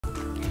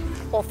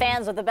Well,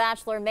 fans of The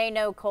Bachelor may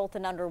know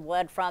Colton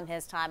Underwood from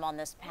his time on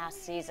this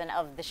past season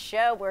of the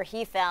show, where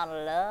he found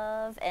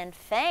love and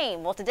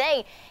fame. Well,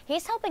 today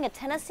he's helping a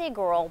Tennessee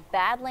girl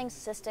battling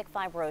cystic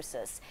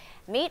fibrosis.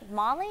 Meet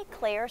Molly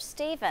Claire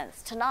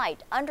Stevens.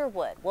 Tonight,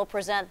 Underwood will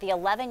present the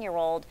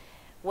 11-year-old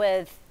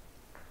with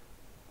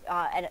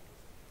an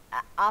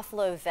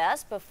Afflo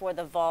vest before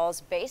the Vols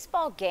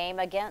baseball game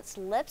against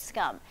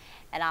Lipscomb.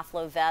 An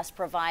Afflo vest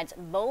provides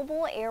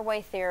mobile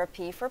airway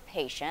therapy for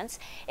patients.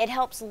 It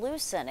helps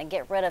loosen and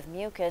get rid of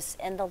mucus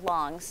in the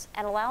lungs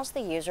and allows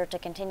the user to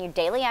continue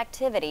daily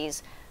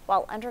activities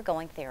while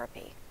undergoing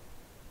therapy.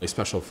 It's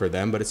special for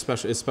them, but it's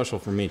special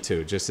for me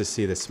too, just to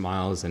see the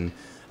smiles and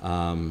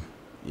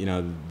you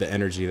know, the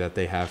energy that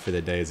they have for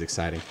the day is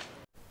exciting.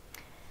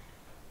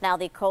 Now,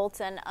 the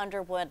Colton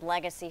Underwood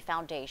Legacy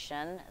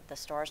Foundation, the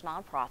store's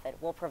nonprofit,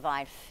 will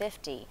provide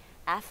 50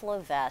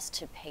 Afflo vests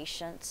to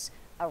patients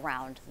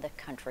around the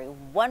country.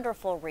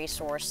 Wonderful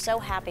resource. So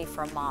happy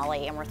for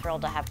Molly, and we're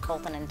thrilled to have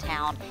Colton in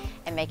town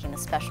and making the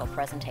special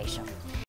presentation.